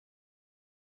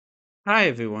Hi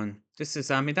everyone, this is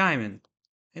Ami Diamond.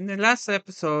 In the last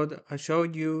episode, I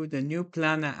showed you the new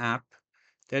Planner app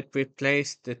that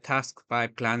replaced the Task by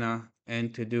Planner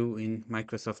and To Do in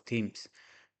Microsoft Teams.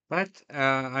 But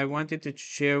I wanted to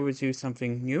share with you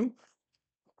something new.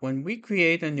 When we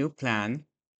create a new plan,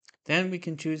 then we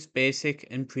can choose Basic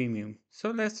and Premium.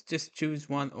 So let's just choose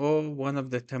one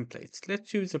of the templates. Let's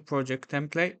choose a project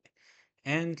template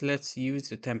and let's use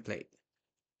the template.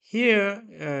 Here,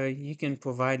 you can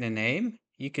provide a name.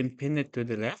 You can pin it to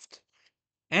the left.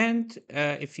 And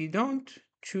if you don't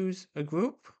choose a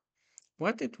group,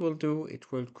 what it will do,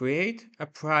 it will create a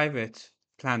private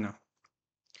planner.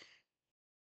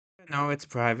 Now it's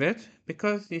private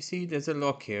because you see there's a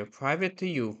lock here, private to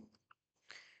you.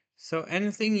 So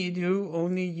anything you do,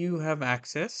 only you have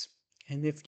access. And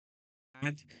if you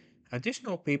add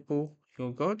additional people,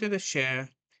 you'll go to the share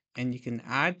and you can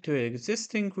add to an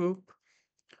existing group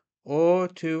or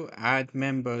to add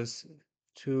members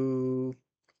to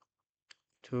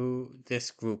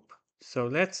this group. So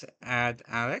let's add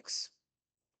Alex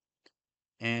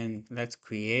and let's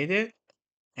create it.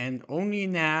 And only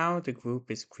now the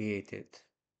group is created.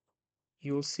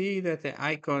 You'll see that the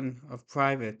icon of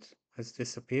private has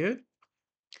disappeared.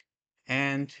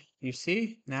 And you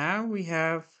see now we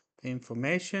have the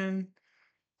information.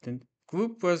 The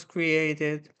group was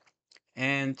created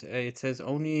and it says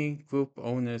only group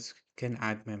owners can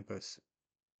add members.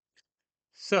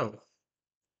 So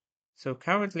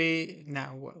currently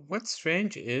now what's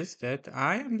strange is that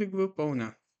I am the group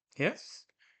owner. Yes,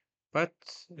 but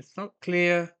it's not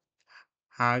clear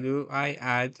how do I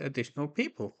add additional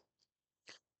people.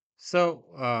 So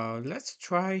let's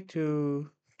try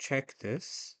to check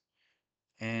this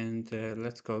and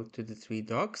let's go to the three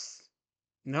dots.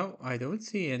 No, I don't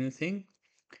see anything.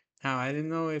 Now I don't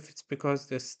know if it's because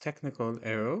there's technical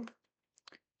error,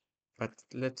 but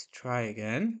let's try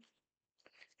again.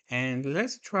 And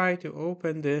let's try to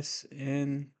open this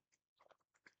in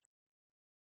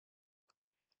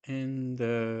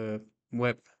the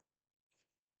web.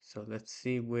 So let's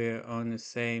see we're on the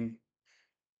same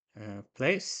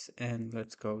place and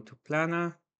let's go to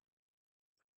Planner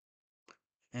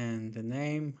and the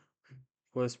name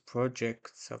was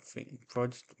project something,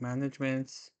 project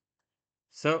management.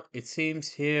 So it seems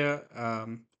here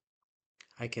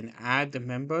I can add the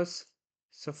members.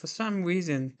 So for some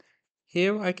reason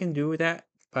here I can do that,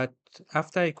 but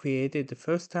after I created the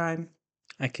first time,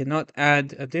 I cannot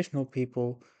add additional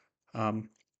people um,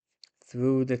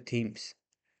 through the teams.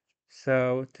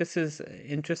 So this is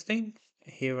interesting.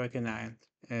 Here I can add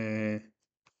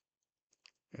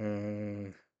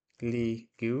Lee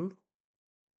Gu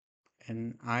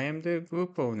and I am the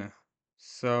group owner.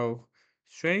 So,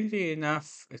 strangely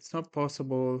enough, it's not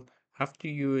possible after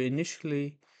you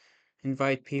initially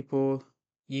invite people,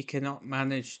 you cannot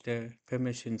manage the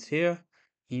permissions here.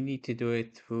 You need to do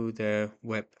it through the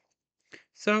web.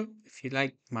 So, if you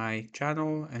like my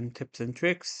channel and tips and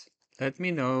tricks, let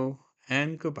me know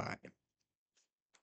and goodbye.